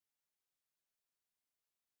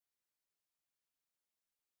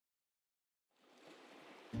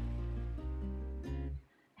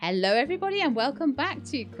Hello everybody and welcome back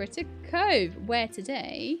to Critter Cove, where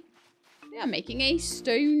today we are making a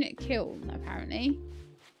stone kiln, apparently.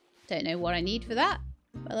 Don't know what I need for that,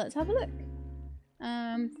 but let's have a look.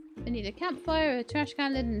 I need a campfire, a trash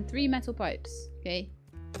can lid, and 3 metal pipes. Okay.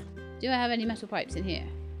 Do I have any metal pipes in here?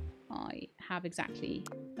 I have exactly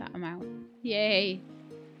that amount. Yay!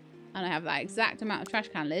 And I have that exact amount of trash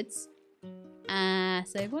can lids.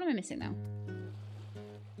 So what am I missing now?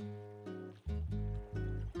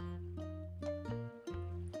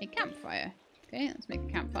 A campfire. Okay, let's make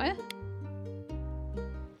a campfire.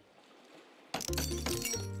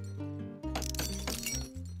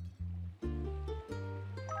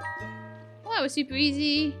 Well, that was super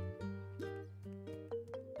easy.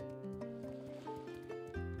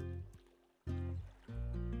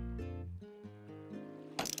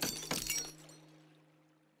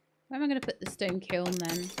 Where am I going to put the stone kiln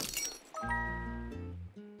then?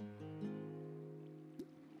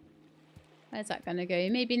 Where's that going to go?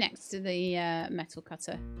 Maybe next to the metal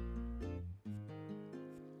cutter.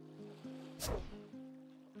 If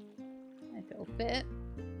it'll fit.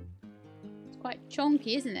 It's quite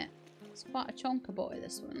chonky, isn't it? It's quite a chonker boy,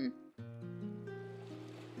 this one.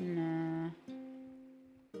 Nah.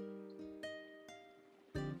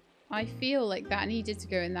 I feel like that needed to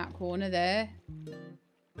go in that corner there.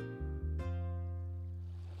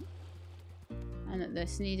 And that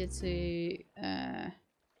this needed to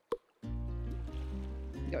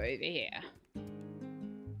go over here.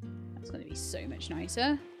 That's going to be so much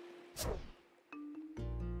nicer.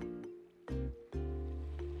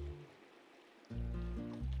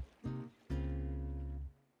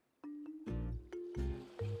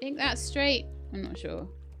 I think that's straight. I'm not sure.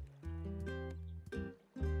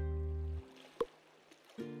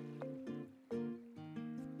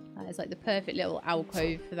 That is like the perfect little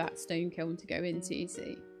alcove for that stone kiln to go into, you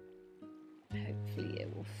see. Hopefully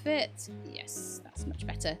it will fit. Yes, that's much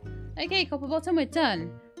better. Okay, Copperbottom, we're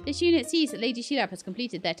done. This unit sees that Lady Shelab has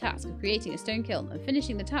completed their task of creating a stone kiln and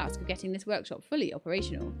finishing the task of getting this workshop fully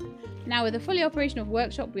operational. Now, with a fully operational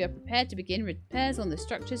workshop, we are prepared to begin repairs on the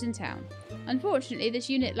structures in town. Unfortunately, this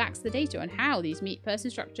unit lacks the data on how these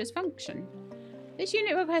meat-person structures function. This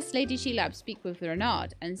unit requests Lady Shelab speak with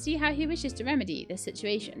Renard and see how he wishes to remedy this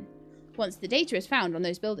situation. Once the data is found on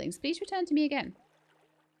those buildings, please return to me again.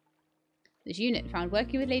 This unit found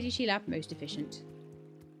working with Lady Shelab most efficient.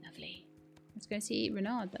 Lovely. Let's go see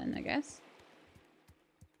Renard then, I guess.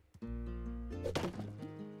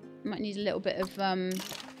 Might need a little bit of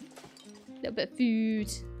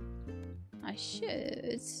food. I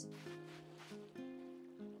should.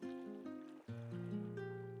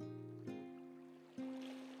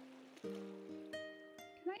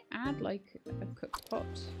 Can I add like a cooked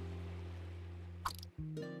pot?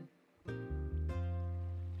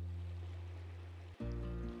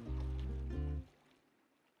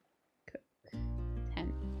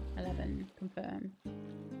 Confirm.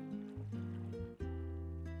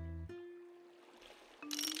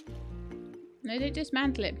 No, don't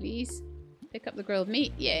dismantle it, please. Pick up the grilled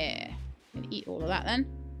meat. Yeah. Gonna eat all of that then.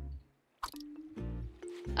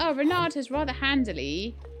 Oh, Renard has rather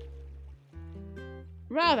handily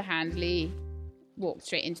walked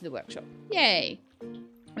straight into the workshop. Yay.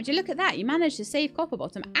 Would you look at that? You managed to save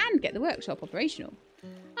Copperbottom and get the workshop operational.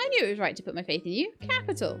 I knew it was right to put my faith in you.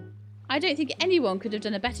 Capital. I don't think anyone could have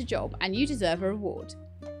done a better job, and you deserve a reward.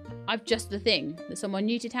 I've just the thing that someone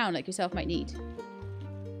new to town like yourself might need.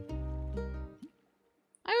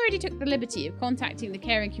 I already took the liberty of contacting the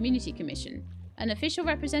Caring Community Commission. An official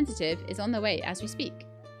representative is on the way as we speak.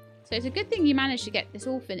 So it's a good thing you managed to get this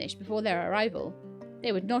all finished before their arrival.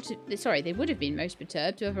 They would have been most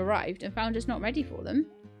perturbed to have arrived and found us not ready for them.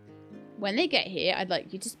 When they get here, I'd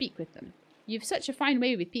like you to speak with them. You've such a fine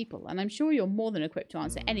way with people, and I'm sure you're more than equipped to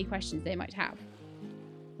answer any questions they might have.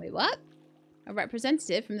 Wait, what? A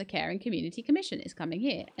representative from the Caring Community Commission is coming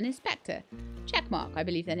here. An inspector. Checkmark, I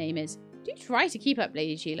believe their name is. Do try to keep up,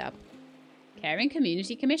 Lady Shelab. Caring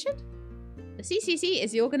Community Commission? The CCC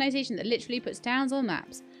is the organisation that literally puts towns on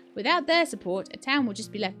maps. Without their support, a town will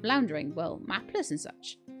just be left floundering, well, mapless and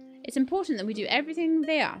such. It's important that we do everything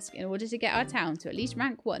they ask in order to get our town to at least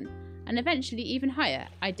rank 1. And eventually even higher,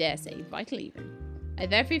 I dare say, vital even. I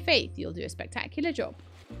have every faith you'll do a spectacular job.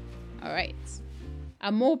 Alright.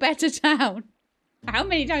 A more better town. How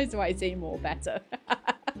many times do I say more better?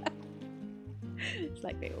 It's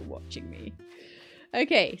like they were watching me.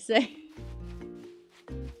 Okay, so...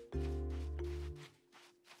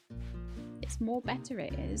 it's more better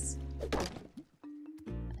it is.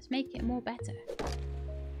 Let's make it more better.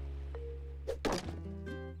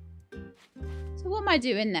 So what am I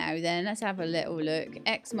doing now then? Let's have a little look.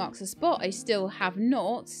 X marks the spot. I still have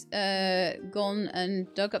not gone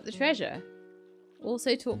and dug up the treasure.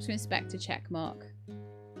 Also talk to Inspector Checkmark.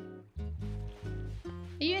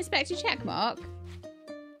 Are you Inspector Checkmark?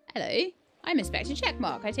 Hello, I'm Inspector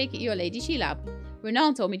Checkmark. I take it you're Lady Shelab.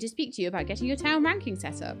 Renan told me to speak to you about getting your town ranking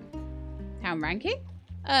set up. Town ranking?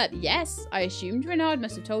 Yes, I assumed Renard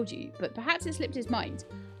must have told you, but perhaps it slipped his mind.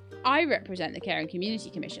 I represent the Caring Community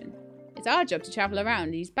Commission. It's our job to travel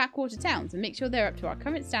around these backwater towns and make sure they're up to our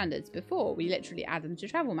current standards before we literally add them to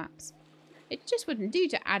travel maps. It just wouldn't do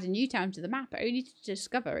to add a new town to the map only to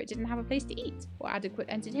discover it didn't have a place to eat or adequate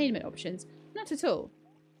entertainment options. Not at all.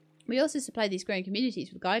 We also supply these growing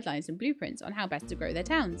communities with guidelines and blueprints on how best to grow their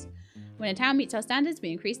towns. When a town meets our standards,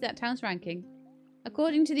 we increase that town's ranking.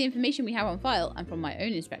 According to the information we have on file and from my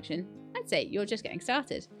own inspection, I'd say you're just getting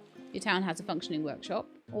started. Your town has a functioning workshop.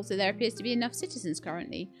 Also, there appears to be enough citizens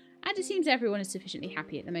currently, and it seems everyone is sufficiently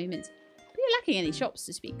happy at the moment. But you're lacking any shops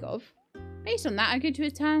to speak of. Based on that, I'm going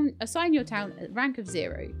to assign your town a rank of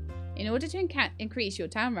 0. In order to increase your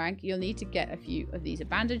town rank, you'll need to get a few of these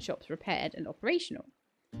abandoned shops repaired and operational.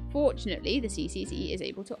 Fortunately, the CCC is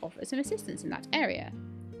able to offer some assistance in that area.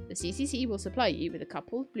 The CCC will supply you with a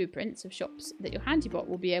couple of blueprints of shops that your handybot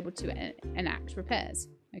will be able to enact repairs.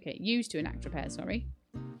 Okay, use to enact repairs, sorry.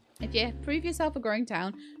 If you prove yourself a growing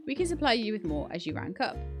town, we can supply you with more as you rank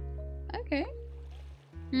up. Okay.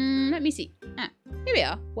 Let me see. Here we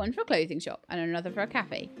are. One for a clothing shop and another for a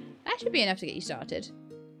cafe. That should be enough to get you started.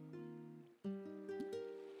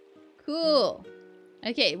 Cool.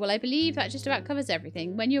 Okay, well I believe that just about covers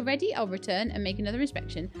everything. When you're ready, I'll return and make another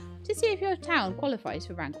inspection to see if your town qualifies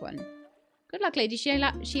for rank 1. Good luck, Lady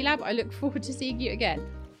Shelab. I look forward to seeing you again.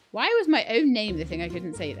 Why was my own name the thing I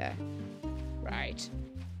couldn't say there? Right.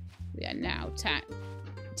 We are now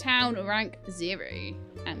town rank 0.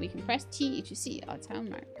 And we can press T to see our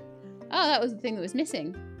town rank. Oh, that was the thing that was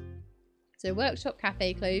missing. So workshop,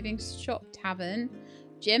 cafe, clothing shop, tavern,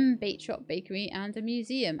 gym, bait shop, bakery, and a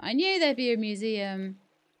museum. I knew there'd be a museum.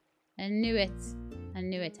 I knew it. I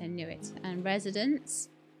knew it. I knew it. And residence.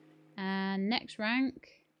 And next rank,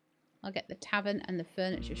 I'll get the tavern and the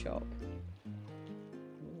furniture shop.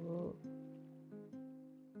 Ooh.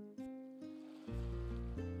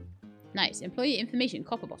 Nice. Employee information,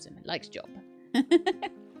 copper bottom. Likes job.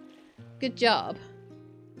 Good job.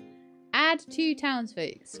 Add 2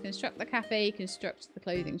 townsfolk. Construct the cafe, construct the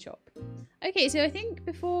clothing shop. Okay, so I think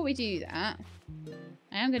before we do that,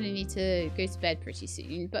 I am going to need to go to bed pretty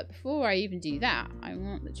soon. But before I even do that, I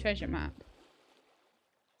want the treasure map.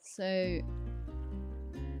 So...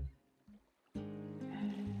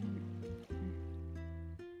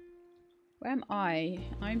 where am I?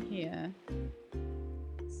 I'm here.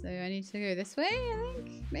 So I need to go this way, I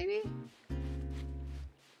think? Maybe?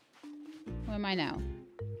 Where am I now?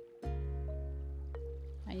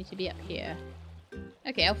 I need to be up here.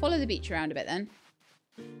 Okay, I'll follow the beach around a bit then.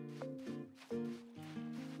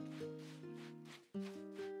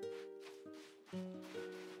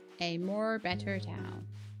 A more better town.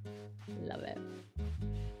 Love it.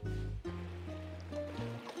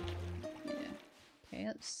 Yeah. Okay,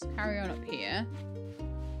 let's carry on up here.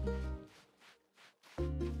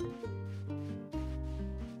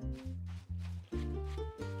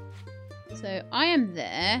 So I am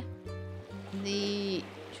there. The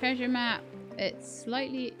treasure map, it's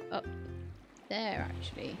slightly up there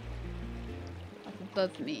actually. Up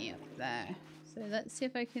above me, up there. So let's see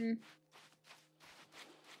if I can...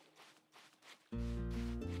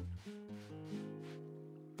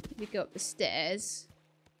 maybe go up the stairs.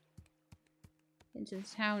 Into the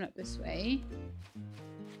town up this way.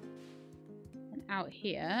 And out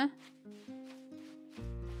here.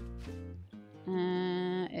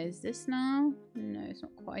 Is this now? No, it's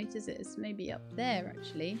not quite, is it? It's maybe up there,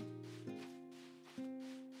 actually.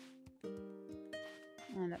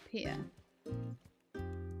 And up here.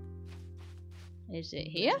 Is it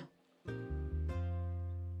here?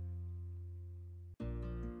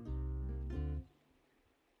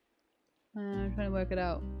 I'm trying to work it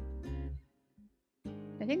out.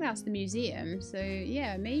 I think that's the museum, so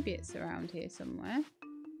yeah, maybe it's around here somewhere.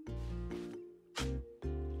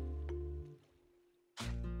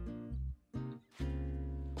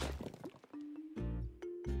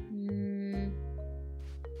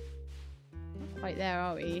 Quite there,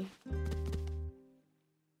 are we?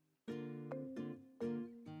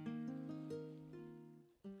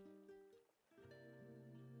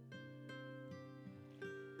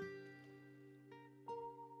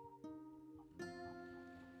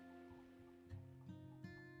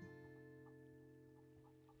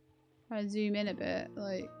 Try to zoom in a bit,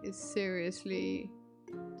 like it's seriously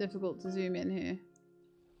difficult to zoom in here.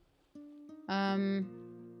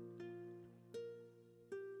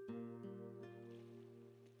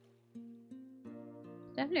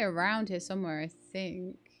 Definitely around here somewhere, I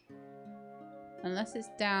think. Unless it's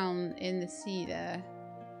down in the sea there.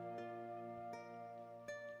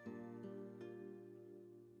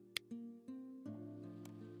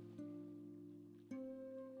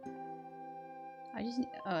 I just...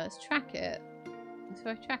 Oh, let's track it. If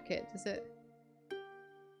I track it, does it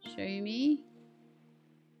show me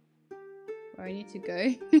where I need to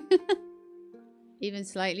go? Even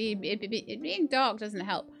slightly. It being dark doesn't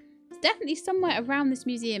help. It's definitely somewhere around this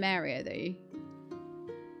museum area, though.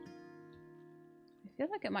 I feel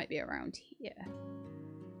like it might be around here.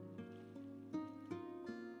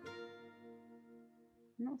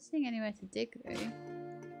 I'm not seeing anywhere to dig, though.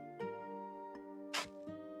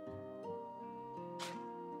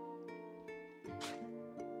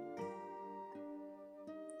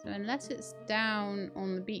 So unless it's down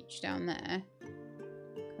on the beach down there,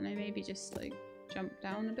 can I maybe just like jump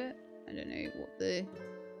down a bit? I don't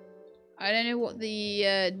know what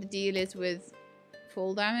the deal is with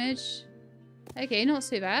fall damage. Okay, not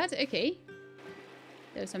so bad. Okay,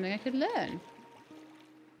 there was something I could learn.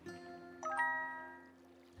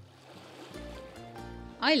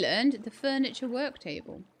 I learned the furniture work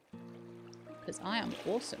table because I am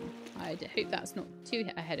awesome. I hope that's not too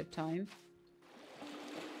ahead of time.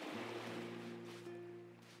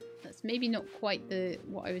 That's maybe not quite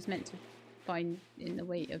what I was meant to find in the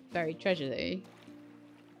way of buried treasure, though.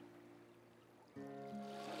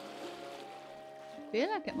 I feel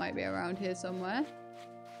like it might be around here somewhere.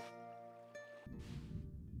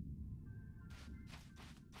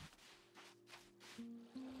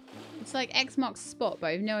 It's like X marks the spot, but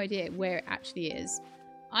I have no idea where it actually is.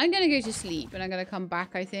 I'm gonna go to sleep and I'm gonna come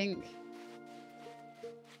back, I think.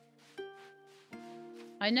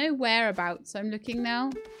 I know whereabouts I'm looking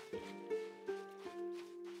now.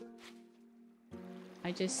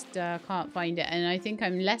 I just can't find it, and I think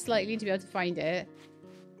I'm less likely to be able to find it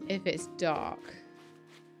if it's dark.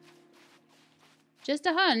 Just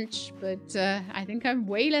a hunch, but I think I'm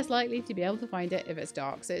way less likely to be able to find it if it's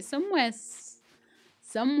dark. So it's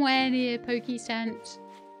somewhere near Pokey's tent.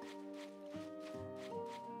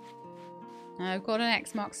 I've got an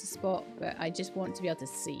X marks the spot, but I just want to be able to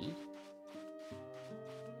see.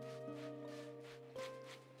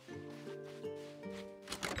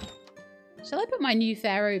 Shall I put my new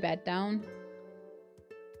Pharaoh bed down?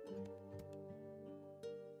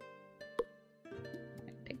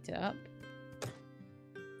 I picked it up.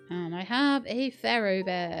 And I have a Pharaoh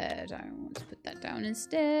bed. I want to put that down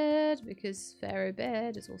instead because Pharaoh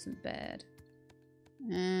bed is awesome bed.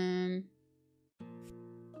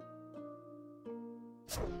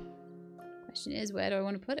 Question is, where do I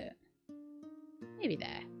want to put it? Maybe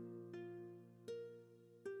there.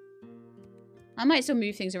 I might still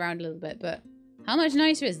move things around a little bit, but how much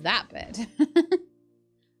nicer is that bed?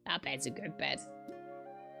 That bed's a good bed.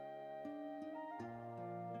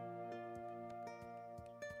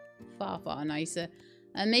 Far, far nicer.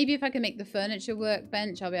 And maybe if I can make the furniture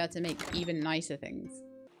workbench, I'll be able to make even nicer things.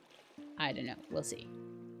 I don't know. We'll see.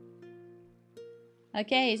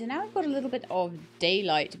 Okay, so now we've got a little bit of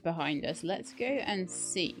daylight behind us. Let's go and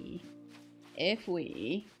see if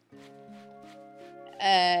we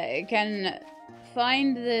can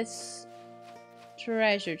find this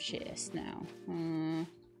treasure chest now.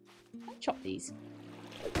 I'll chop these.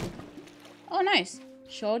 Oh, nice.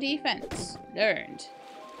 Shore defense. Learned.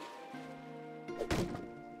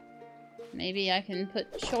 Maybe I can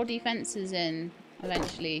put shore defenses in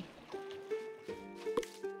eventually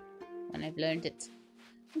when I've learned it.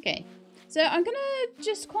 Okay. So I'm going to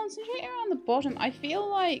just concentrate around the bottom. I feel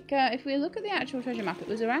like if we look at the actual treasure map, it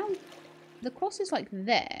was around... The cross is like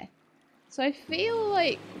there. So I feel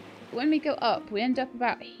like when we go up, we end up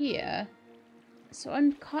about here. So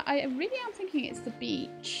I really am thinking it's the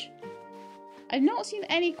beach. I've not seen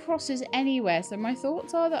any crosses anywhere, so my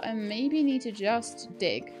thoughts are that I maybe need to just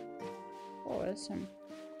dig. Oh, there's some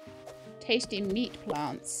tasty meat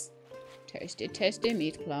plants. Tasty, tasty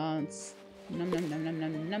meat plants. Nom nom nom nom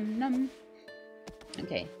nom nom nom.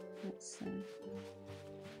 Okay, let's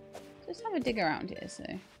just have a dig around here, so...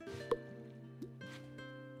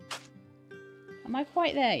 Am I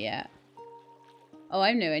quite there yet? Oh,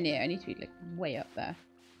 I'm nowhere near. I need to be like way up there.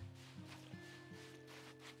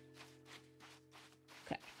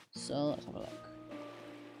 Okay, so let's have a look.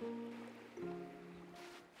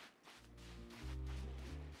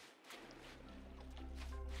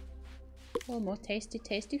 Oh, more tasty,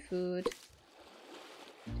 tasty food.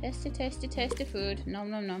 Tasty, tasty, tasty food.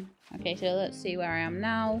 Nom nom nom. Okay, so let's see where I am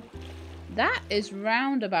now. That is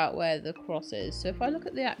round about where the cross is. So if I look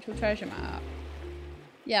at the actual treasure map,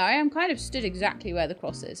 yeah, I am kind of stood exactly where the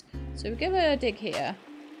cross is. So we'll give it a dig here.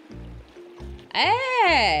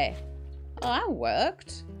 Hey! Oh, that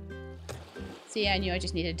worked. See, I knew I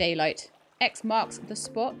just needed daylight. X marks the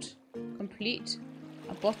spot. Complete.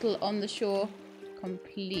 A bottle on the shore.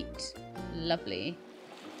 Complete. Lovely.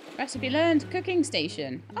 Recipe learned. Cooking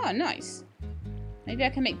station. Oh, nice. Maybe I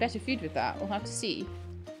can make better food with that. We'll have to see.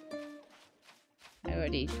 I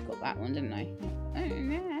already got that one, didn't I? Oh,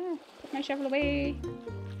 no. Put my shovel away.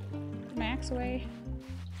 Put my axe away.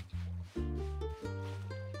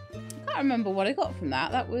 I can't remember what I got from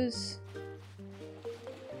that. That was...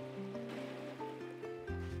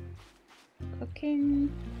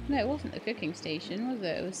 cooking... No, it wasn't the cooking station, was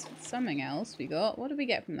it? It was something else we got. What did we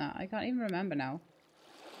get from that? I can't even remember now.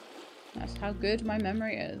 That's how good my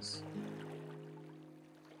memory is.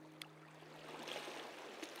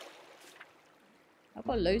 I've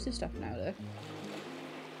got loads of stuff now, though.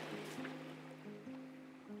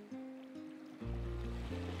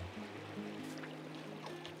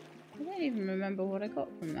 I don't even remember what I got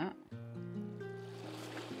from that.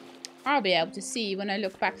 I'll be able to see when I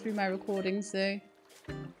look back through my recordings, though.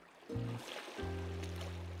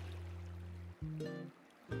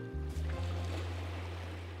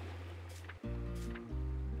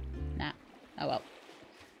 Nah. Oh well.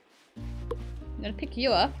 I'm gonna pick you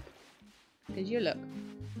up. Because you look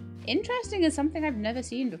interesting as something I've never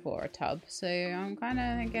seen before, a tub. So I'm kind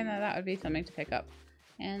of thinking that that would be something to pick up.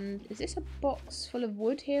 And is this a box full of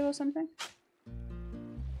wood here or something?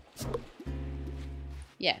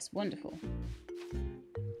 Yes, wonderful.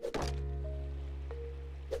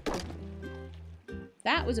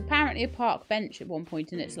 That was apparently a park bench at one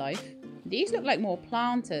point in its life. These look like more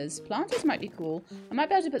planters. Planters might be cool. I might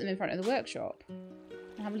be able to put them in front of the workshop.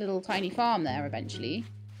 I'll have a little tiny farm there eventually.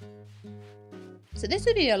 So this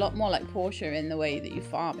would be a lot more like Portia in the way that you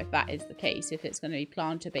farm, if that is the case, if it's going to be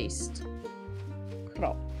planter-based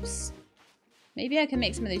crops. Maybe I can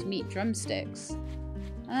make some of those meat drumsticks.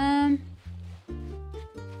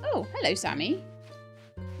 Oh, hello, Sammy.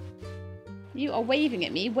 You are waving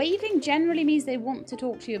at me. Waving generally means they want to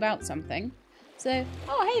talk to you about something. So,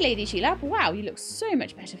 oh, hey, Lady Sheila. Wow, you look so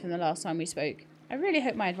much better from the last time we spoke. I really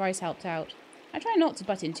hope my advice helped out. I try not to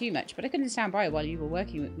butt in too much, but I couldn't stand by while you were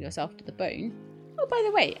working with yourself to the bone. Oh, by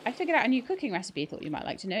the way, I figured out a new cooking recipe. Thought you might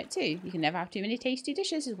like to know it too. You can never have too many tasty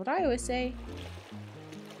dishes, is what I always say.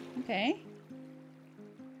 Okay.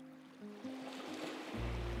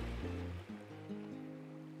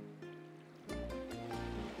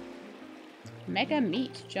 Mega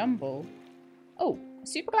meat jumble. Oh,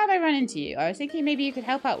 super glad I ran into you. I was thinking maybe you could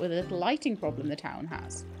help out with a little lighting problem the town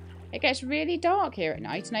has. It gets really dark here at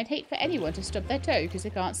night, and I'd hate for anyone to stub their toe because they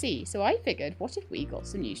can't see. So I figured, what if we got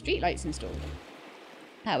some new streetlights installed?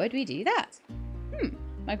 How would we do that?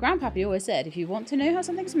 My grandpappy always said, if you want to know how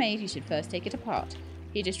something's made, you should first take it apart.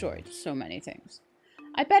 He destroyed so many things.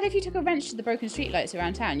 I bet if you took a wrench to the broken streetlights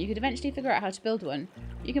around town, you could eventually figure out how to build one.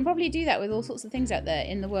 You can probably do that with all sorts of things out there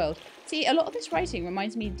in the world. See, a lot of this writing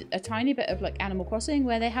reminds me a tiny bit of like Animal Crossing,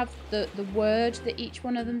 where they have the word that each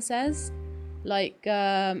one of them says. Like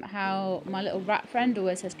how my little rat friend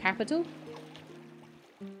always says capital.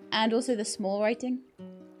 And also the small writing.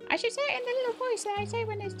 I should say it in the little voice that I say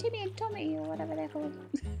when there's Timmy and Tommy or whatever they're called.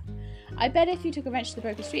 I bet if you took a wrench to the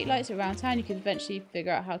broken streetlights around town, you could eventually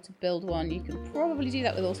figure out how to build one. You can probably do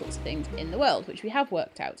that with all sorts of things in the world, which we have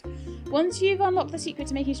worked out. Once you've unlocked the secret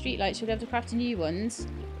to making streetlights, you'll be able to craft new ones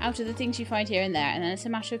out of the things you find here and there. And then it's a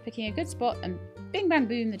matter of picking a good spot and bing bang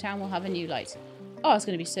boom, the town will have a new light. Oh, it's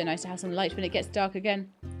going to be so nice to have some light when it gets dark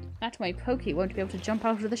again. That way Pokey won't be able to jump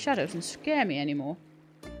out of the shadows and scare me anymore.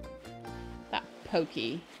 That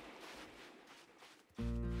Pokey.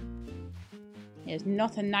 He's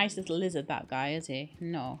not a nice little lizard, that guy, is he?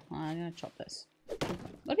 No. I'm going to chop this.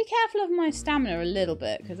 Gotta be careful of my stamina a little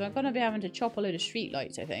bit, because I'm going to be having to chop a load of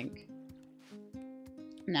streetlights, I think.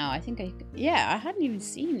 No, I think I... Yeah, I hadn't even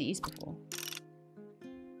seen these before.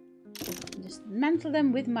 Dismantle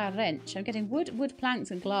them with my wrench. I'm getting wood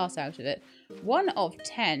planks and glass out of it. 1 of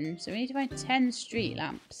 10. So we need to find 10 street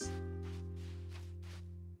lamps.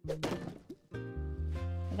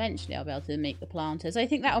 Eventually I'll be able to make the planters. I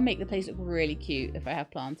think that'll make the place look really cute if I have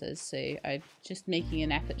planters. So I'm just making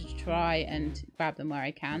an effort to try and grab them where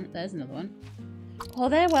I can. There's another one. Oh,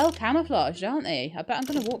 they're well camouflaged, aren't they? I bet I'm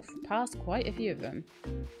going to walk past quite a few of them.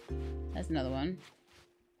 There's another one.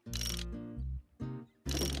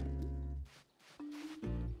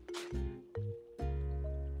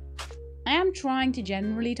 I am trying to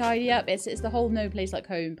generally tidy up. It's the whole no place like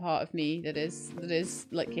home part of me that is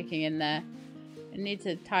like kicking in there. I need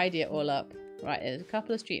to tidy it all up. Right, there's a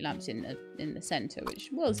couple of street lamps in the centre, which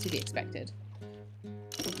was to be expected.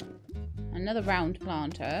 Another round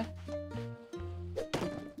planter.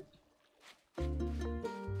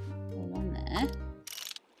 All on there.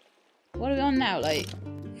 What are we on now? Like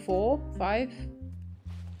 4? 5?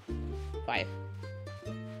 5.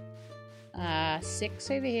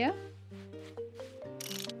 6 over here.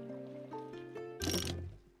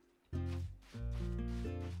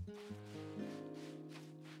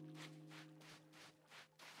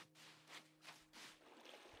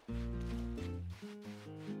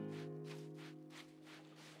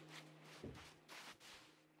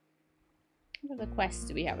 What other quests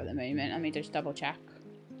do we have at the moment? Let me just double check.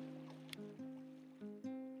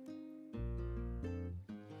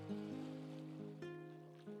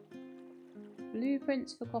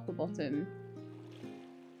 Blueprints for Copperbottom.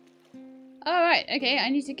 Alright, okay, I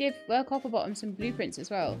need to give Copperbottom some blueprints as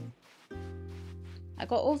well. I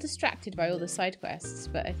got all distracted by all the side quests,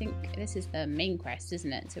 but I think this is the main quest,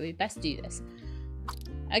 isn't it? So we best do this.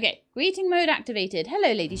 Okay, greeting mode activated.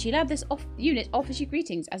 Hello, Lady Sheila. This unit offers you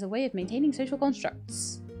greetings as a way of maintaining social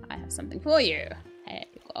constructs. I have something for you. Here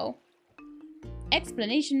you go.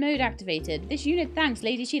 Explanation mode activated. This unit thanks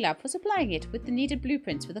Lady Sheila for supplying it with the needed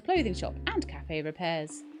blueprints for the clothing shop and cafe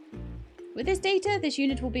repairs. With this data, this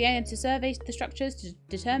unit will be able to survey the structures to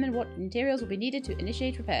determine what materials will be needed to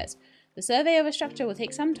initiate repairs. The survey of a structure will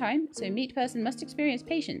take some time, so meat person must experience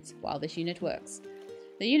patience while this unit works.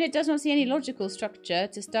 The unit does not see any logical structure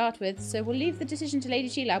to start with, so we'll leave the decision to Lady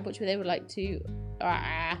Sheila, which they would like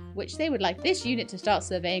this unit to start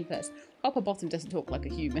surveying first. Copperbottom doesn't talk like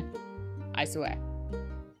a human. I swear.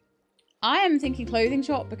 I am thinking clothing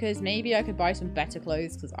shop because maybe I could buy some better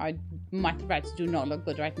clothes because my threads do not look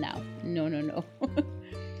good right now. No, no, no.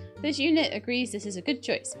 This unit agrees this is a good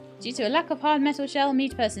choice. Due to a lack of hard metal shell,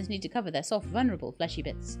 meat persons need to cover their soft, vulnerable, fleshy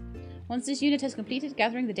bits. Once this unit has completed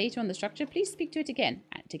gathering the data on the structure, please speak to it again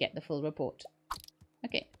to get the full report.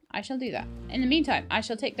 Okay, I shall do that. In the meantime, I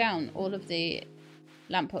shall take down all of the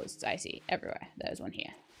lampposts I see everywhere. There's one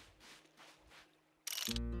here.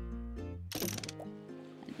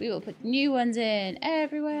 And we will put new ones in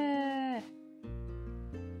everywhere.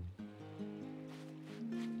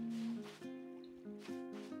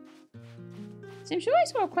 So I'm sure I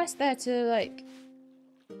saw a quest there to, like,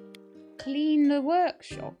 clean the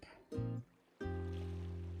workshop.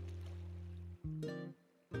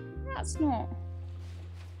 That's not...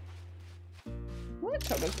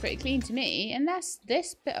 Workshop looks pretty clean to me, unless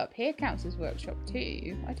this bit up here counts as workshop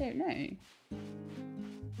too. I don't know.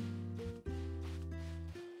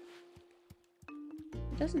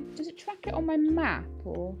 Does it track it on my map,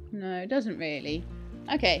 or... No, it doesn't really.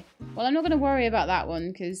 Okay, well I'm not going to worry about that one,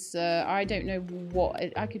 because I don't know what...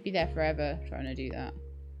 I could be there forever trying to do that.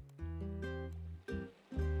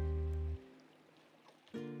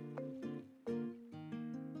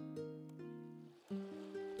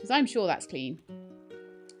 Because I'm sure that's clean.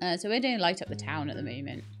 So we're doing light up the town at the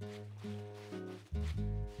moment.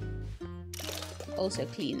 Also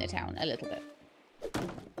clean the town a little bit.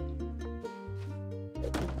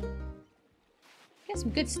 Get some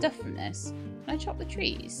good stuff from this. Can I chop the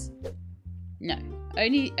trees? No.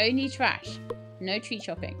 Only trash. No tree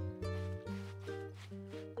chopping.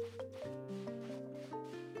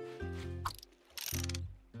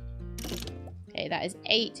 Okay, that is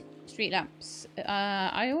 8 street lamps.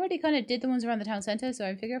 I already kind of did the ones around the town centre, so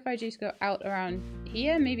I figure if I just go out around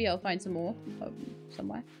here, maybe I'll find some more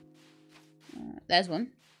somewhere. There's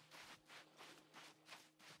one.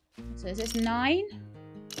 So is this 9?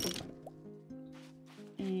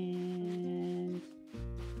 And...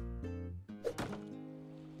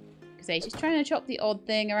 Because I'm just trying to chop the odd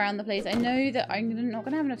thing around the place. I know that I'm not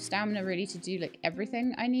going to have enough stamina really to do like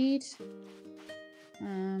everything I need.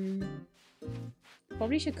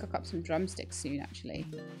 Probably should cook up some drumsticks soon, actually.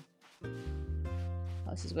 Oh,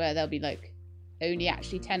 this is where there'll be, like, only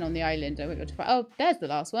actually 10 on the island. I won't be able to find... Oh, there's the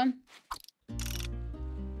last one.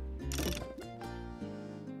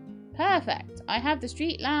 Perfect. I have the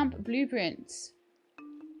street lamp blueprints.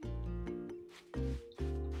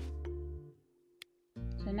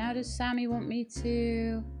 So now does Sammy want me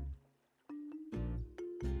to...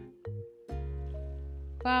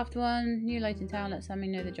 Craft one. New light in town. Let Sammy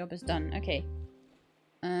know the job is done. Okay.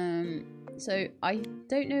 So I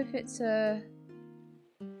don't know if it's a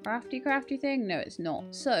crafty thing. No, it's not.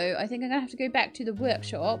 So I think I'm gonna have to go back to the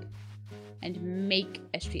workshop and make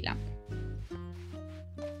a street lamp.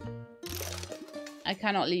 I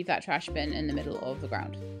cannot leave that trash bin in the middle of the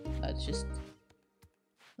ground. That's just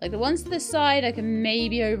like the ones to the side I can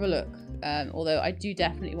maybe overlook. Although I do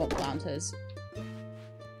definitely want planters.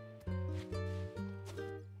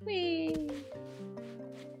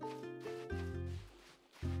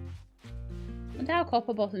 Wonder how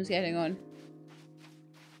Copperbottom's getting on.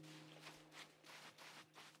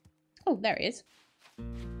 Oh, there he is.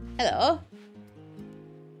 Hello.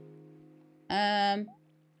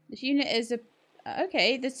 This unit is a...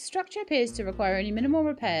 Okay, the structure appears to require only minimal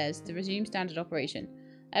repairs to resume standard operation.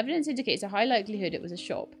 Evidence indicates a high likelihood it was a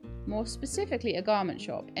shop. More specifically, a garment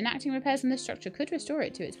shop. Enacting repairs on this structure could restore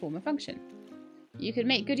it to its former function. You could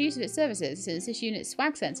make good use of its services, since this unit's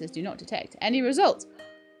swag sensors do not detect any results.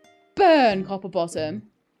 Burn, Copperbottom!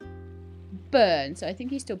 Burn. So I think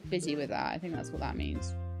he's still busy with that. I think that's what that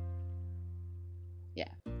means. Yeah.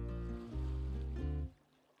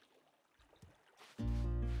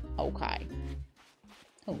 Okay.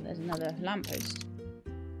 Oh, there's another lamppost.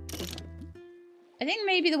 I think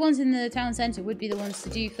maybe the ones in the town centre would be the ones to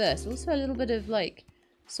do first. Also a little bit of, like,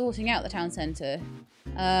 sorting out the town centre.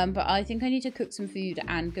 But I think I need to cook some food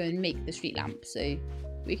and go and make the street lamp. So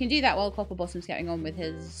we can do that while Copperbottom's getting on with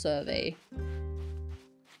his survey.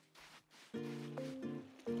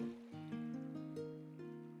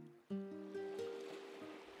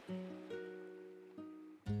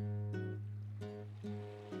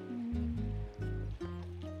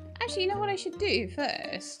 Actually, you know what I should do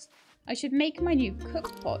first? I should make my new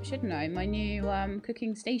cook pot, shouldn't I? My new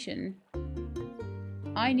cooking station.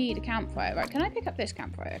 I need a campfire. Right, can I pick up this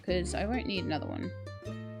campfire? Because I won't need another one.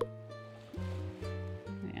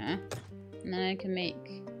 Yeah. And then I can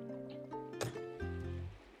make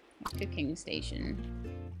a cooking station.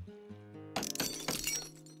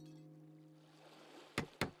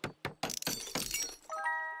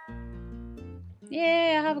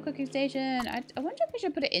 Yeah, I have a cooking station. I wonder if I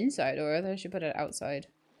should put it inside or whether I should put it outside.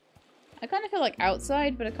 I kind of feel like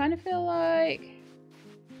outside, but I kind of feel like...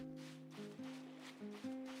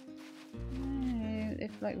 I don't know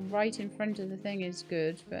if like right in front of the thing is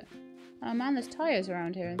good, but... Oh man, there's tires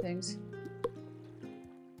around here and things.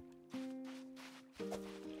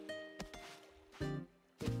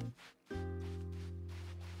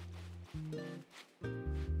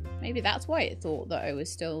 Maybe that's why it thought that I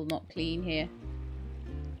was still not clean here.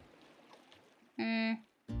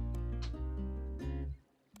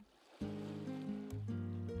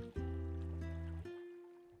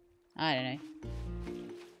 I don't know.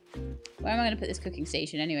 Where am I going to put this cooking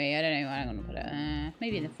station anyway? I don't know where I'm going to put it.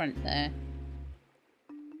 Maybe in the front there.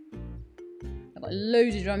 I've got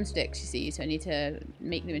loads of drumsticks, you see, so I need to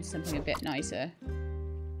make them into something a bit nicer.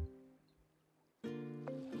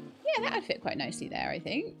 Yeah, that would fit quite nicely there, I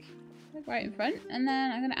think. Right in front. And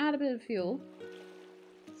then I'm going to add a bit of fuel.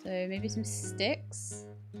 So maybe some sticks.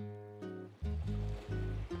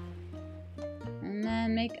 And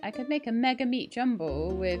then I could make a mega meat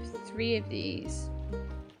jumbo with 3 of these.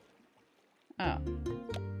 Oh.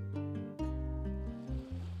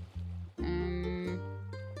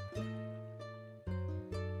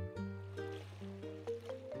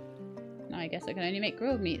 I guess I can only make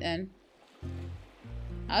grilled meat then.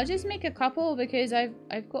 I'll just make a couple because I've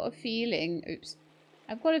got a feeling. Oops.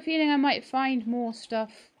 I've got a feeling I might find more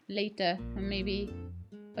stuff later, and maybe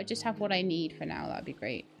if I just have what I need for now, that'd be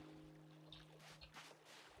great.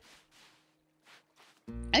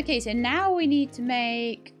 Okay, so now we need to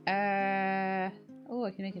make oh,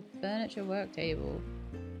 I can make a furniture work table.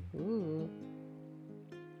 Ooh.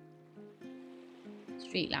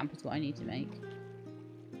 Street lamp is what I need to make.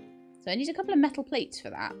 So I need a couple of metal plates for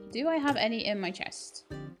that. Do I have any in my chest?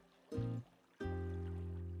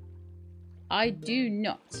 I do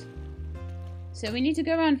not. So we need to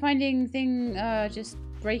go around finding just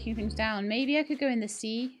breaking things down. Maybe I could go in the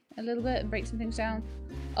sea a little bit and break some things down.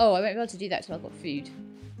 Oh, I won't be able to do that till I've got food.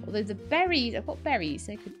 Although the berries, I've got berries.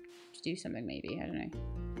 They could do something maybe. I don't know.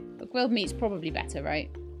 But grilled meat's probably better, right?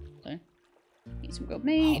 So, eat some grilled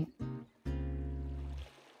meat.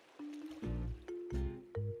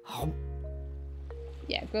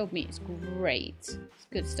 Yeah, grilled meat is great. It's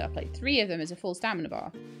good stuff. Like 3 of them is a full stamina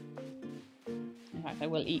bar. In fact, I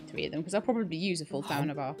will eat 3 of them because I'll probably use a full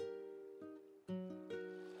stamina bar.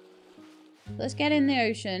 Let's get in the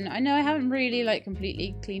ocean. I know I haven't really like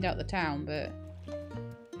completely cleaned out the town, but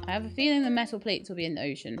I have a feeling the metal plates will be in the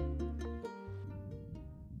ocean.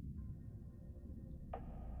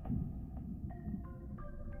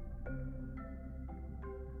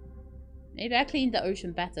 Maybe I cleaned the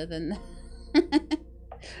ocean better than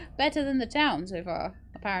better than the town so far,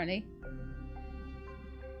 apparently.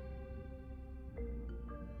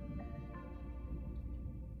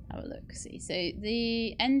 Have a look, see. So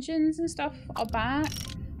the engines and stuff are back.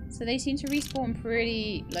 So they seem to respawn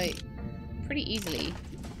pretty easily,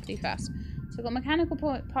 pretty fast. So I've got mechanical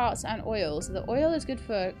parts and oil. So the oil is good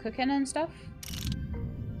for cooking and stuff.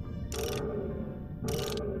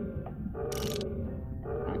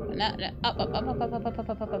 no, no. Up, up, up, up, up, up, up,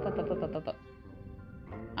 up, up, up, up, up, up, up, up.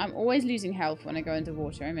 I'm always losing health when I go into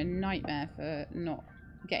water. I'm a nightmare for not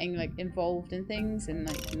getting, like, involved in things and,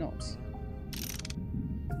 like, not...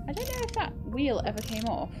 I don't know if that wheel ever came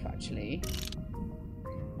off, actually.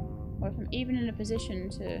 Or if I'm even in a position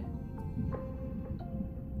to...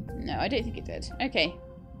 No, I don't think it did. Okay.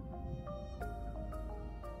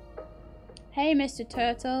 Hey, Mr.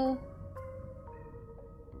 Turtle.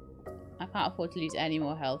 I can't afford to lose any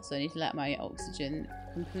more health, so I need to let my oxygen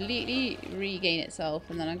completely regain itself.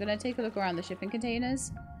 And then I'm going to take a look around the shipping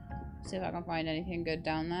containers. See if I can find anything good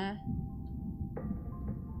down there.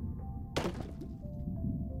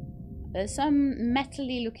 There's some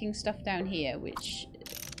metally looking stuff down here, which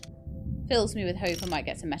fills me with hope I might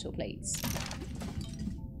get some metal plates.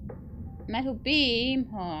 Metal beam!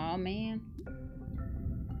 Oh man.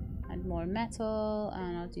 And more metal,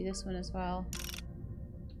 and I'll do this one as well.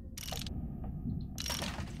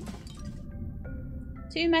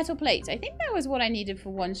 2 metal plates. I think that was what I needed for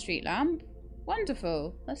 1 street lamp.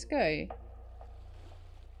 Wonderful. Let's go.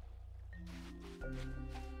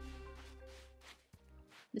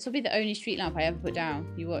 This will be the only street lamp I ever put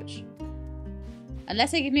down. You watch.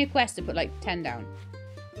 Unless they give me a quest to put like 10 down.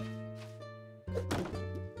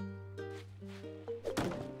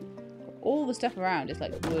 All the stuff around is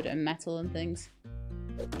like wood and metal and things.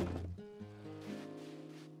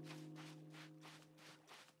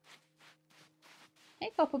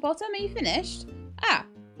 Hey, Copperbottom, are you finished? Ah,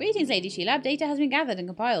 greetings, Lady Sheelab. Data has been gathered and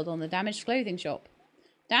compiled on the damaged clothing shop.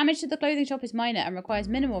 Damage to the clothing shop is minor and requires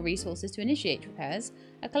minimal resources to initiate repairs.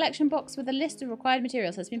 A collection box with a list of required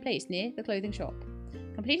materials has been placed near the clothing shop.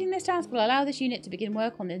 Completing this task will allow this unit to begin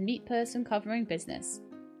work on the meat person covering business.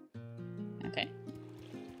 Okay.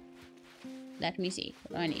 Let me see.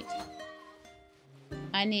 What do I need?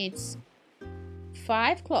 I need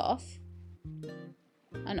 5 cloth,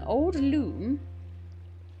 an old loom.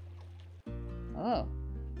 Oh.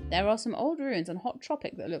 There are some old ruins on Hot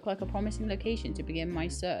Tropic that look like a promising location to begin my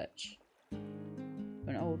search. For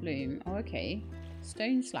an old loom. Oh, okay.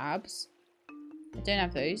 Stone slabs. I don't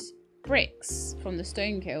have those. Bricks from the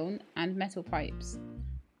stone kiln and metal pipes.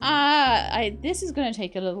 This is going to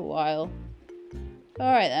take a little while.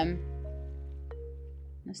 Alright then.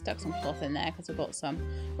 I stuck some cloth in there because I got some.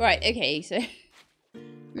 Right, okay, so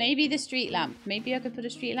maybe the street lamp. Maybe I could put a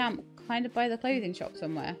street lamp kind of by the clothing shop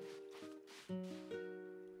somewhere.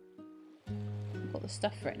 Got the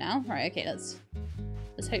stuff for it now. Right, okay, let's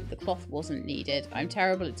hope the cloth wasn't needed. I'm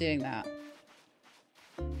terrible at doing that.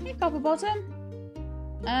 Hey, Copperbottom.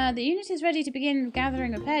 The unit is ready to begin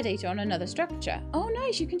gathering repair data on another structure. Oh,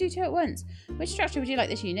 nice, you can do 2 at once. Which structure would you like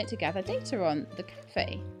this unit to gather data on? The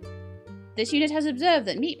cafe. This unit has observed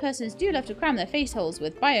that meat persons do love to cram their face holes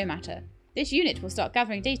with biomatter. This unit will start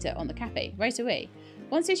gathering data on the cafe right away.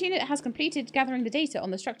 Once this unit has completed gathering the data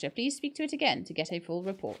on the structure, please speak to it again to get a full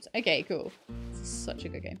report. Okay, cool. This is such a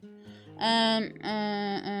good game.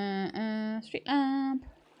 Street lamp.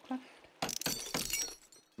 Craft.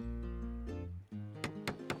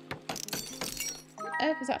 What on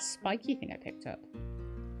earth is that spiky thing I picked up?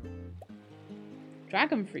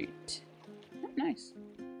 Dragon fruit. Oh, nice.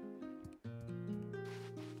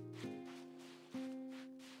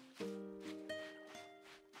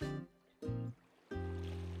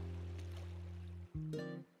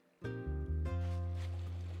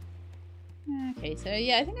 Okay, so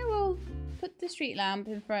yeah, I think I will put the street lamp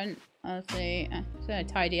in front of the... I'm just going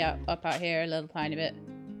to tidy up out here a little tiny bit.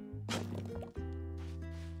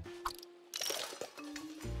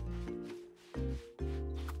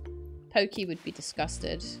 Pokey would be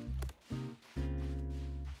disgusted.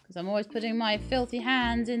 Because I'm always putting my filthy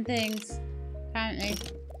hands in things, apparently.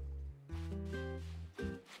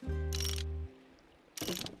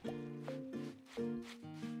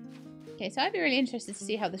 Okay, so I'd be really interested to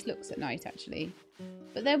see how this looks at night, actually.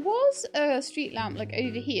 But there was a street lamp, like,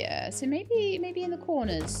 over here. So maybe in the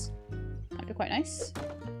corners. That'd be quite nice.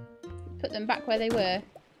 Put them back where they were.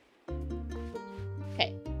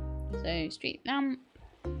 Okay. So, street lamp.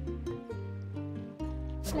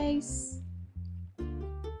 Place.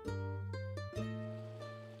 There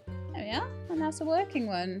we are. And that's a working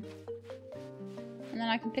one. And then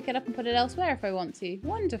I can pick it up and put it elsewhere if I want to.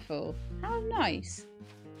 Wonderful. How nice.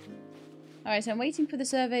 Alright, so I'm waiting for the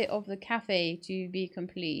survey of the cafe to be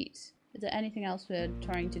complete. Is there anything else we're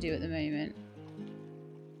trying to do at the moment?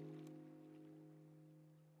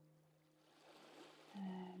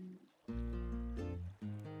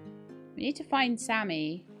 We need to find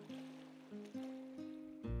Sammy.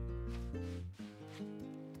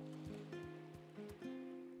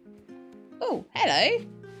 Oh, hello.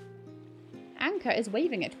 Anchor is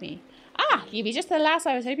waving at me. Ah, you be just the lass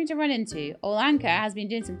I was hoping to run into. Old Anchor has been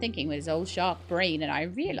doing some thinking with his old shark brain, and I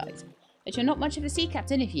realise that you're not much of a sea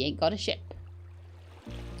captain if you ain't got a ship.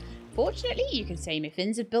 Fortunately, you can say my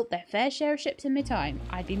fins have built their fair share of ships in my time.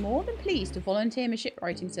 I'd be more than pleased to volunteer my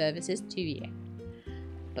shipwrighting services to you.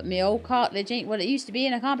 But my old cartilage ain't what it used to be,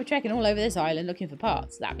 and I can't be trekking all over this island looking for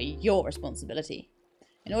parts. That'd be your responsibility.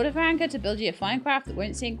 In order for Anchor to build you a fine craft that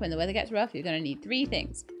won't sink when the weather gets rough, you're going to need 3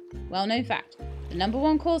 things. Well-known fact. The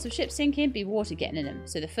 #1 cause of ships sinking be water getting in them,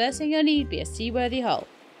 so the first thing you'll need be a seaworthy hull.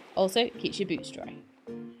 Also, it keeps your boots dry.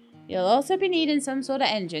 You'll also be needing some sort of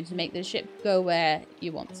engine to make the ship go where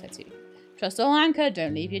you want her to. Trust all Anchor,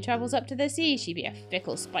 don't leave your travels up to the sea. She be a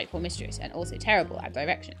fickle, spiteful mistress, and also terrible at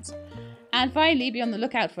directions. And finally, be on the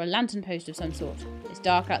lookout for a lantern post of some sort. It's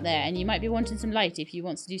dark out there, and you might be wanting some light if you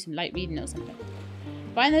want to do some light reading or something.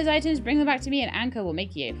 Find those items, bring them back to me, and Anchor will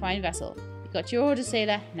make you a fine vessel. You got your orders,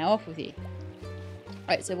 sailor. Now off with you.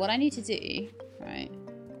 Right, so what I need to do, right,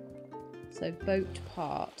 so boat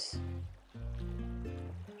part,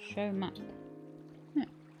 show map.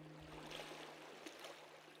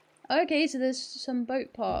 Okay, so there's some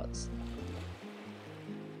boat parts.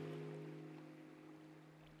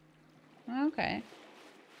 Okay.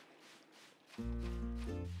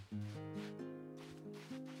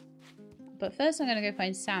 But first I'm going to go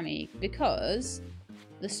find Sammy, because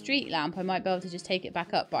the street lamp, I might be able to just take it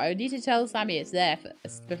back up, but I would need to tell Sammy it's there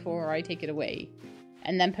first before I take it away.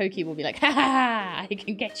 And then Pokey will be like, ha ha ha, I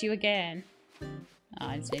can get you again. Oh,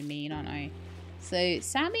 I'm so mean, aren't I? So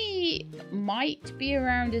Sammy might be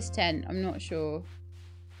around his tent, I'm not sure.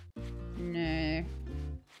 No.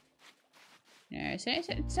 No, so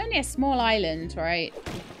it's only a small island, right?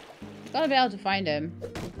 Gotta be able to find him.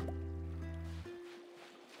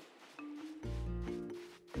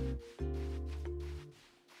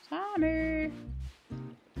 Sammy!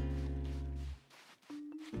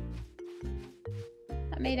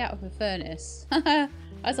 That made out of a furnace. I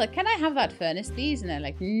was like, can I have that furnace, please? And they're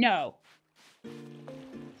like, no!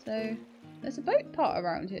 So, there's a boat part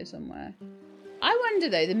around here somewhere. I wonder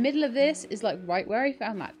though, the middle of this is like right where I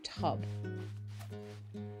found that tub.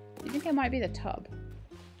 Do you think it might be the tub?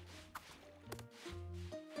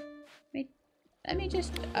 Let me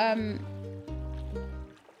just, Oh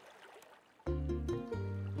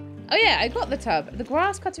yeah, I got the tub. The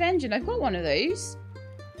grass cutter engine, I've got one of those.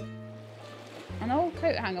 An old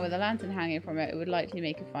coat hanger with a lantern hanging from it would likely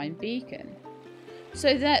make a fine beacon.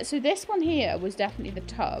 So this one here was definitely the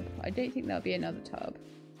tub. I don't think there'll be another tub.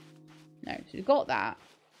 No, so we've got that.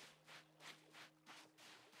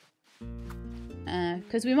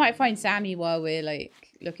 Because we might find Sammy while we're like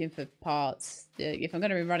looking for parts. If I'm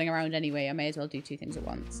going to be running around anyway, I may as well do 2 things at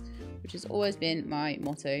once, which has always been my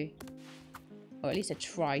motto. Or at least I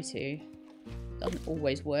try to. Doesn't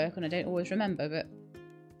always work, and I don't always remember, but...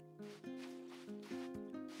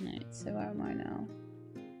 Right, so where am I now?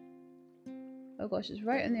 Oh gosh, it's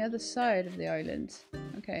right on the other side of the island.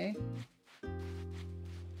 Okay.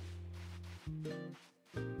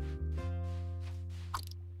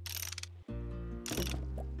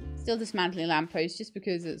 Still dismantling lampposts just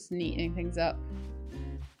because it's neatening things up.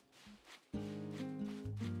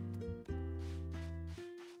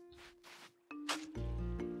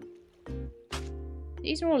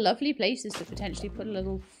 These are all lovely places to potentially put a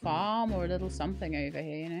little farm or a little something over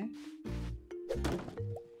here, you know?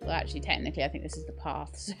 Well, actually, technically, I think this is the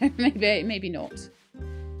path, so maybe not.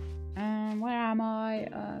 Where am I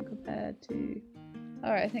compared to...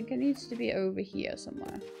 Alright, I think it needs to be over here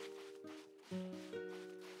somewhere.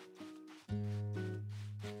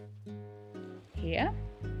 Here?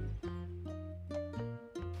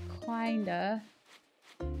 Kinda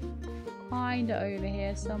over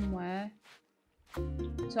here somewhere.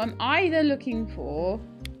 So I'm either looking for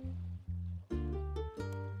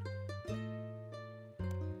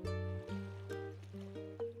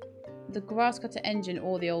the grass cutter engine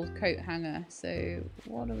or the old coat hanger. So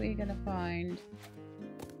what are we gonna find?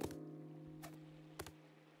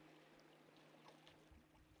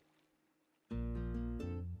 Do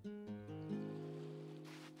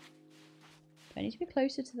I need to be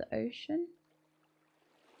closer to the ocean?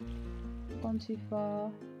 Gone too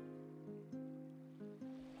far.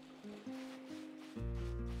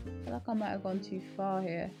 I feel like I might have gone too far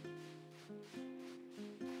here.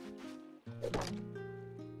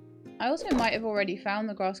 I also might have already found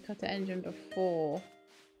the grass cutter engine before,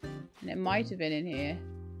 and it might have been in here.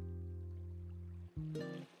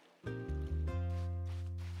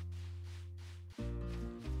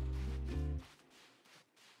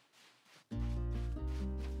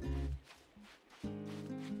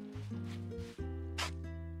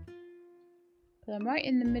 So I'm right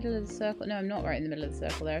in the middle of the circle. No, I'm not right in the middle of the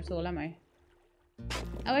circle there at all, am I?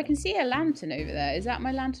 Oh, I can see a lantern over there. Is that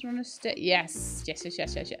my lantern on a stick? Yes. Yes, yes,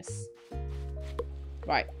 yes, yes, yes.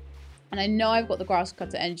 Right. And I know I've got the grass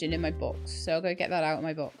cutter engine in my box, so I'll go get that out of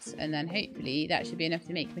my box. And then hopefully that should be enough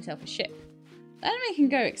to make myself a ship. Then we can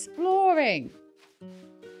go exploring.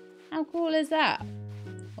 How cool is that?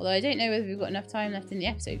 Although I don't know whether we've got enough time left in the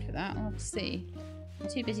episode for that. I'll have to see. I'm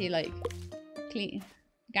too busy, like,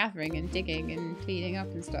 gathering and digging and cleaning up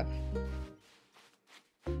and stuff.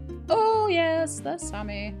 Oh, yes, the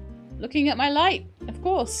Sammy. Looking at my light, of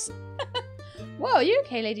course. Whoa, are you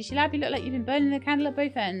okay, Lady Shelab? You look like you've been burning the candle at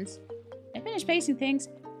both ends. I finished placing things.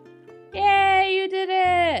 Yay, you did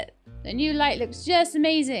it! The new light looks just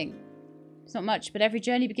amazing. It's not much, but every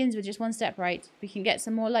journey begins with just one step, right? We can get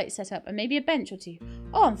some more lights set up and maybe a bench or two.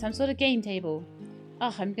 Oh, and some sort of game table.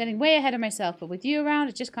 Oh, I'm getting way ahead of myself, but with you around,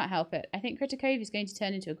 I just can't help it. I think Critter Cove is going to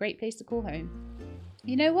turn into a great place to call home.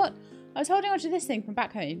 You know what? I was holding on to this thing from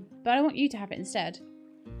back home, but I want you to have it instead.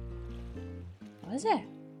 What is it?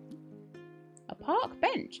 A park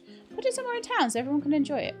bench. Put it somewhere in town so everyone can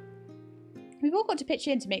enjoy it. We've all got to pitch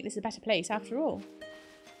in to make this a better place after all.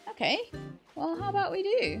 Okay. Well, how about we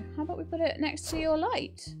do? How about we put it next to your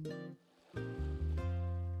light?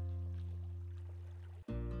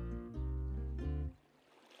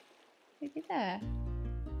 Maybe there.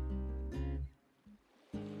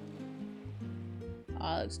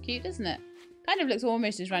 Oh, it looks cute, doesn't it? Kind of looks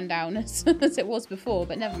almost as run down as it was before,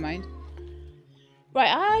 but never mind.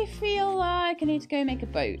 Right, I feel like I need to go make a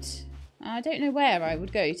boat. I don't know where I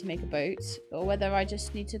would go to make a boat, or whether I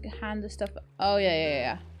just need to hand the stuff... Oh,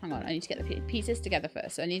 yeah. Hang on, I need to get the pieces together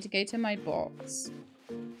first. So I need to go to my box.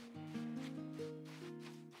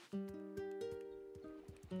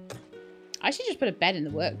 I should just put a bed in the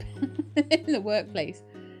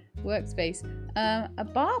workspace. A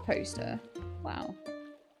bar poster. Wow.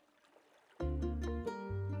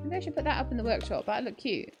 Maybe I should put that up in the workshop. That'd look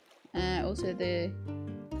cute. Also the...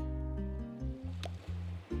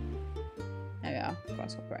 There we are.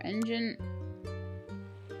 Grasshopper engine.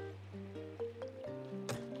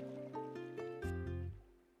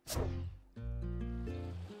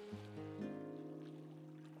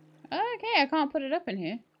 Okay, I can't put it up in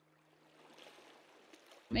here.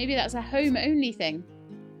 Maybe that's a home-only thing.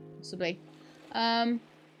 Possibly.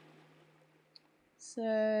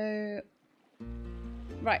 So...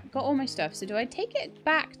 Right, got all my stuff. So do I take it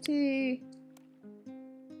back to...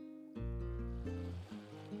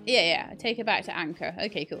 Yeah, I take it back to Anchor.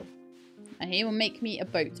 Okay, cool. And he will make me a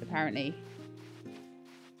boat, apparently.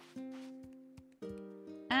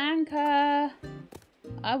 Anchor!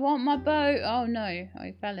 I want my boat! Oh no,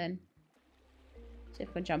 I fell in. See if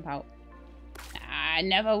I can jump out. Ah, it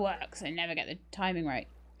never works. I never get the timing right.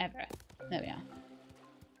 Ever. There we are.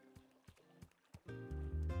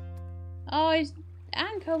 Oh,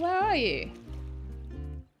 Anchor, where are you?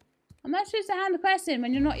 I'm not supposed to hand the quest in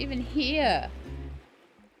when you're not even here.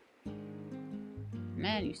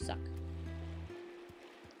 Man, you suck.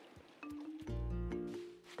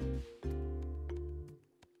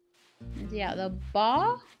 Is he at the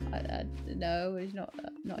bar? No, he's not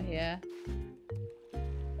here.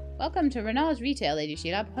 Welcome to Renard's Retail, Lady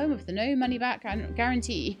Sheila, home of the no money back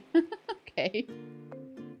guarantee. Okay.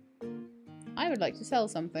 I would like to sell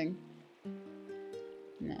something.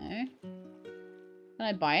 No. Can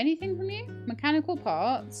I buy anything from you? Mechanical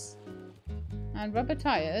parts. And rubber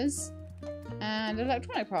tires. And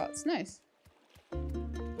electronic parts. Nice.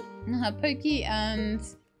 Pokey and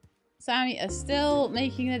Sammy are still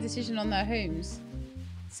making their decision on their homes.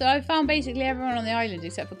 So I've found basically everyone on the island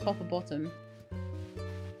except for Copper Bottom.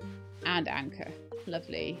 And Anchor.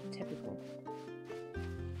 Lovely. Typical.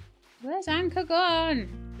 Where's Anchor gone?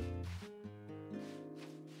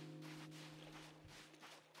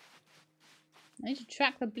 I need to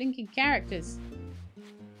track the blinking characters.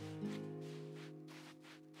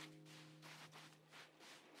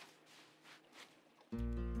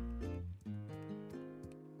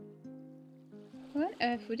 Where on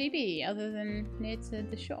earth would he be other than near to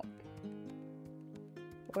the shop?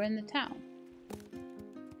 Or in the town?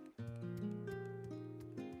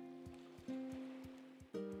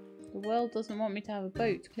 The world doesn't want me to have a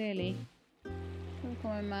boat, clearly. Look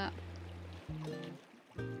on my map.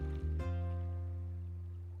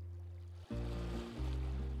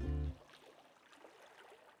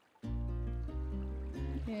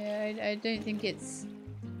 Yeah, I don't think it's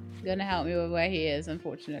gonna help me with where he is,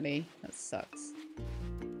 unfortunately. That sucks.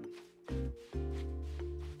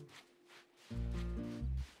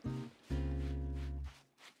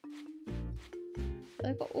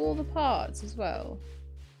 They've got all the parts as well.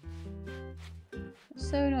 That's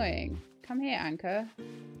so annoying. Come here, Anchor.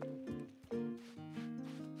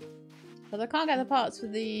 Because I can't get the parts for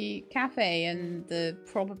the cafe and the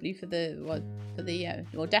probably for the well,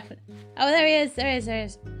 definitely. Oh, there he is. There he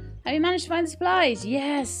is. Have you managed to find the supplies?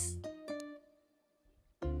 Yes.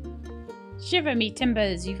 Shiver me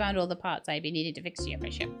timbers! You found all the parts I've been needing to fix your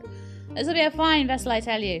ship. This will be a fine vessel, I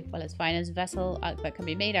tell you. Well, as fine as a vessel that can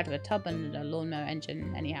be made out of a tub and a lawnmower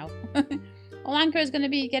engine, anyhow. Well, Anchor is going to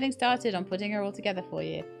be getting started on putting her all together for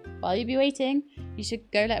you. While you be waiting, you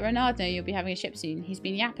should go let Renard know you'll be having a ship soon. He's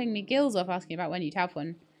been yapping me gills off asking about when you'd have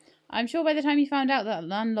one. I'm sure by the time you found out that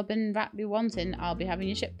landlubbin rat be wanting, I'll be having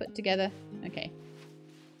your ship put together. Okay.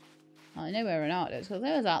 Well, I know where Renard is, because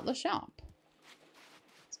there's at the shop.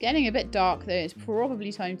 It's getting a bit dark though. It's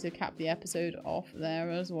probably time to cap the episode off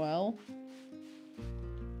there as well.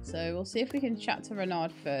 So we'll see if we can chat to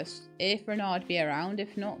Renard first. If Renard be around.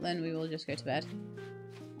 If not, then we will just go to bed.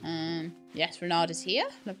 Yes, Renard is here.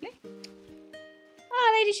 Lovely.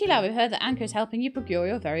 Ah, Lady Sheila, we've heard that Anchor is helping you procure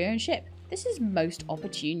your very own ship. This is most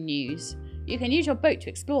opportune news. You can use your boat to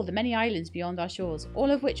explore the many islands beyond our shores, all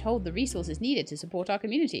of which hold the resources needed to support our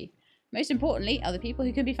community. Most importantly are the people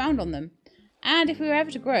who can be found on them. And if we were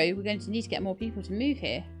ever to grow, we're going to need to get more people to move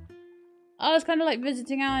here. Oh, it's kind of like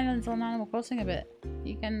visiting islands on Animal Crossing a bit.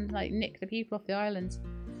 You can, like, nick the people off the islands.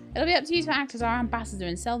 It'll be up to you to act as our ambassador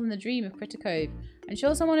and sell them the dream of Critter Cove. I'm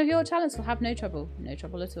sure someone of your talents will have no trouble. No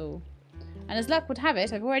trouble at all. And as luck would have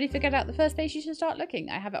it, I've already figured out the first place you should start looking.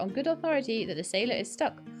 I have it on good authority that a sailor is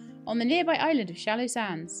stuck on the nearby island of Shallow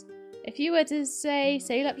Sands. If you were to, say,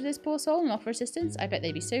 sail up to this poor soul and offer assistance, I bet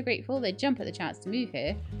they'd be so grateful they'd jump at the chance to move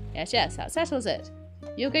here. Yes, yes, that settles it.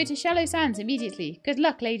 You'll go to Shallow Sands immediately. Good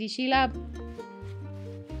luck, Lady Sheila.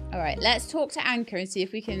 Alright, let's talk to Anchor and see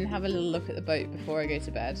if we can have a little look at the boat before I go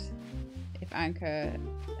to bed. If Anchor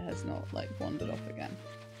has not, like, wandered off again.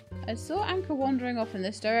 I saw Anchor wandering off in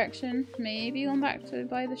this direction. Maybe gone back to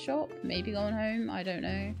by the shop. Maybe gone home. I don't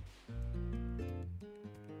know.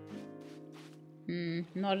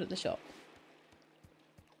 Not at the shop.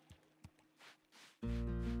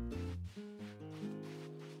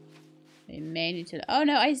 We may need to... Oh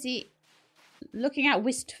no, I see. Looking out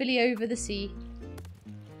wistfully over the sea.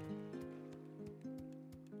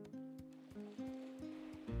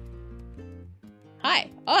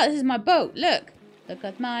 Hi. Oh, this is my boat. Look. Look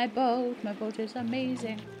at my boat. My boat is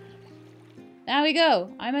amazing. There we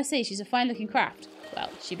go. I must say, she's a fine-looking craft. Well,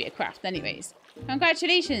 she'd be a craft anyways.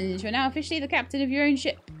 Congratulations. You're now officially the captain of your own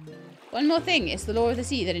ship. One more thing. It's the law of the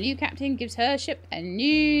sea that a new captain gives her ship a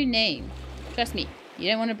new name. Trust me. You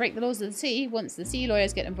don't want to break the laws of the sea. Once the sea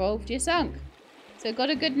lawyers get involved, you're sunk. So got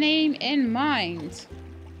a good name in mind.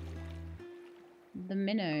 The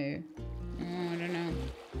Minnow. Oh, I don't know.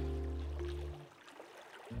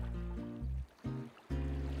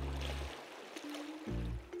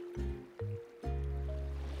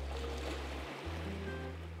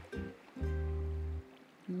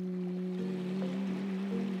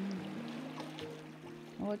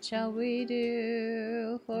 What shall we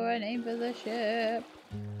do for a name for the ship?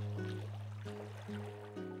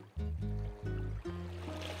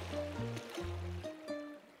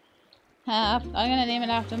 I'm gonna name it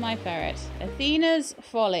after my ferret. Athena's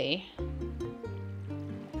Folly.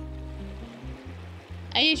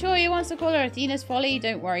 Are you sure you want to call her Athena's Folly?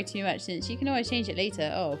 Don't worry too much since you can always change it later.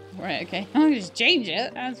 Oh, right, okay. I'll just change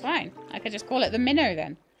it. That's fine. I could just call it the Minnow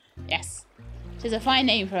then. Yes. She's a fine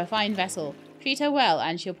name for a fine vessel. Treat her well,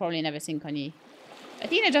 and she'll probably never sink on you.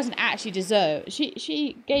 Athena doesn't actually deserve...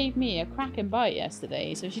 She gave me a cracking bite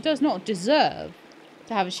yesterday, so she does not deserve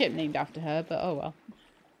to have a ship named after her, but oh well.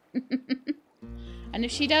 And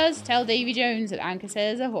if she does, tell Davy Jones that Anchor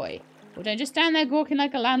says ahoy. Or don't just stand there gawking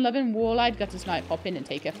like a landlubbing, wall-eyed gutter snipe. Hop in and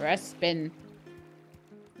take her for a spin.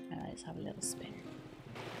 Let's have a little spin.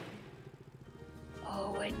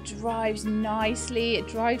 Oh, it drives nicely. It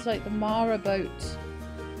drives like the Mara boat.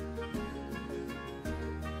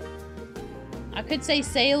 I could say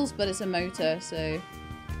sails, but it's a motor, so...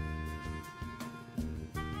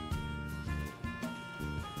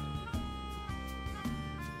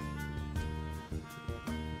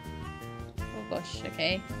 Oh gosh,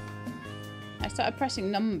 okay. I started pressing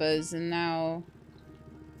numbers and now...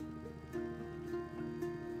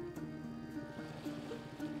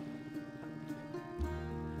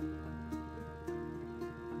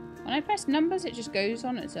 When I press numbers, it just goes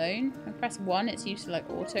on its own. When I press 1, it's used to like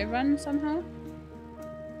auto run somehow.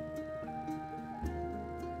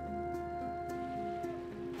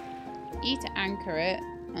 E to anchor it,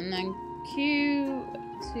 and then Q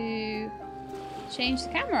to change the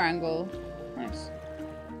camera angle. Nice.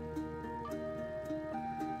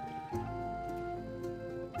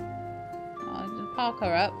 park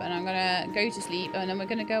her up and I'm going to go to sleep and then we're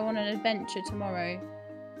going to go on an adventure tomorrow.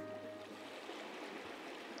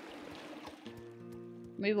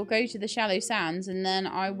 We will go to the shallow sands and then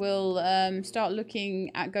I will start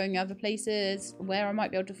looking at going other places where I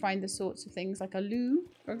might be able to find the sorts of things like a loo,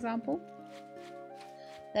 for example,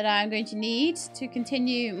 that I'm going to need to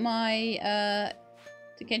continue my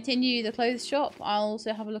the clothes shop. I'll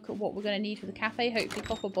also have a look at what we're going to need for the cafe. Hopefully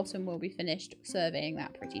Copper Bottom will be finished surveying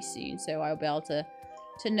that pretty soon, so I'll be able to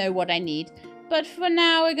know what I need. But for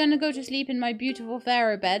now, we're going to go to sleep in my beautiful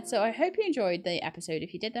Pharaoh bed. So I hope you enjoyed the episode.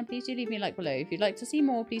 If you did, then please do leave me a like below. If you'd like to see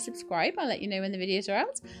more, please subscribe. I'll let you know when the videos are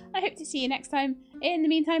out. I hope to see you next time. In the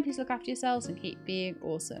meantime, please look after yourselves and keep being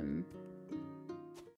awesome.